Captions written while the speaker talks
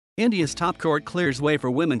India's top court clears way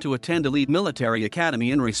for women to attend elite military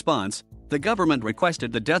academy. In response, the government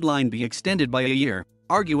requested the deadline be extended by a year,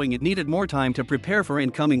 arguing it needed more time to prepare for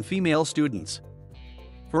incoming female students.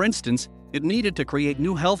 For instance, it needed to create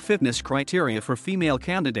new health fitness criteria for female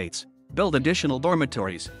candidates, build additional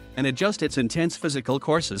dormitories, and adjust its intense physical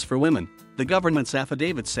courses for women, the government's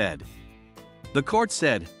affidavit said. The court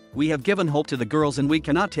said, "We have given hope to the girls and we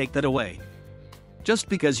cannot take that away. Just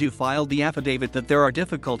because you filed the affidavit that there are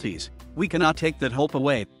difficulties, we cannot take that hope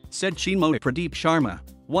away," said Chinmoy Pradeep Sharma,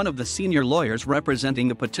 one of the senior lawyers representing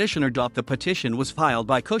the petitioner. The petition was filed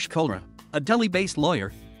by Kush Kolra, a Delhi-based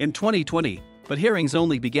lawyer, in 2020, but hearings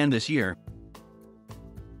only began this year.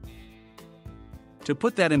 To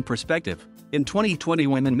put that in perspective, in 2020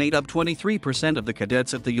 women made up 23% of the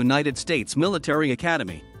cadets at the United States Military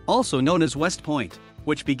Academy, also known as West Point,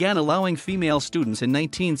 which began allowing female students in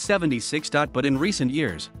 1976. But in recent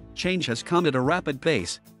years, change has come at a rapid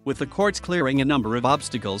pace, with the courts clearing a number of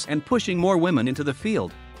obstacles and pushing more women into the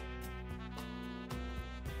field.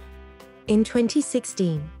 In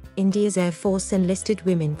 2016, India's Air Force enlisted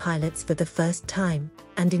women pilots for the first time,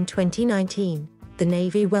 and in 2019, the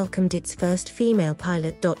Navy welcomed its first female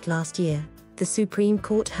pilot. Last year, the Supreme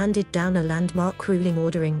Court handed down a landmark ruling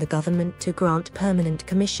ordering the government to grant permanent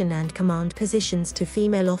commission and command positions to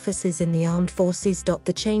female officers in the armed forces.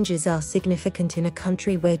 The changes are significant in a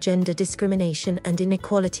country where gender discrimination and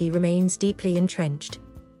inequality remains deeply entrenched.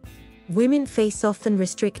 Women face often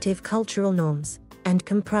restrictive cultural norms, and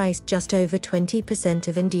comprised just over 20%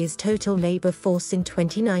 of India's total labor force in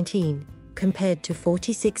 2019, compared to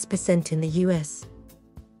 46% in the US.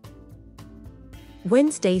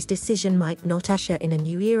 Wednesday's decision might not usher in a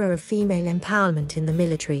new era of female empowerment in the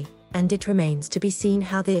military, and it remains to be seen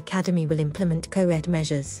how the academy will implement co-ed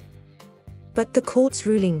measures. But the court's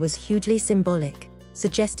ruling was hugely symbolic,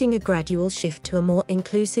 suggesting a gradual shift to a more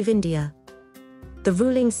inclusive India. The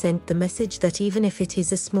ruling sent the message that even if it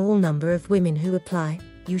is a small number of women who apply,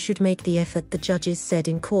 you should make the effort, the judges said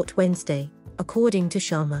in court Wednesday, according to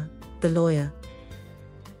Sharma, the lawyer.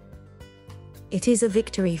 It is a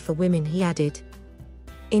victory for women, he added.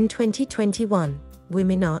 In 2021,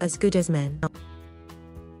 women are as good as men.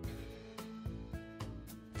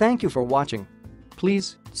 Thank you for watching.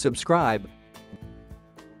 Please subscribe.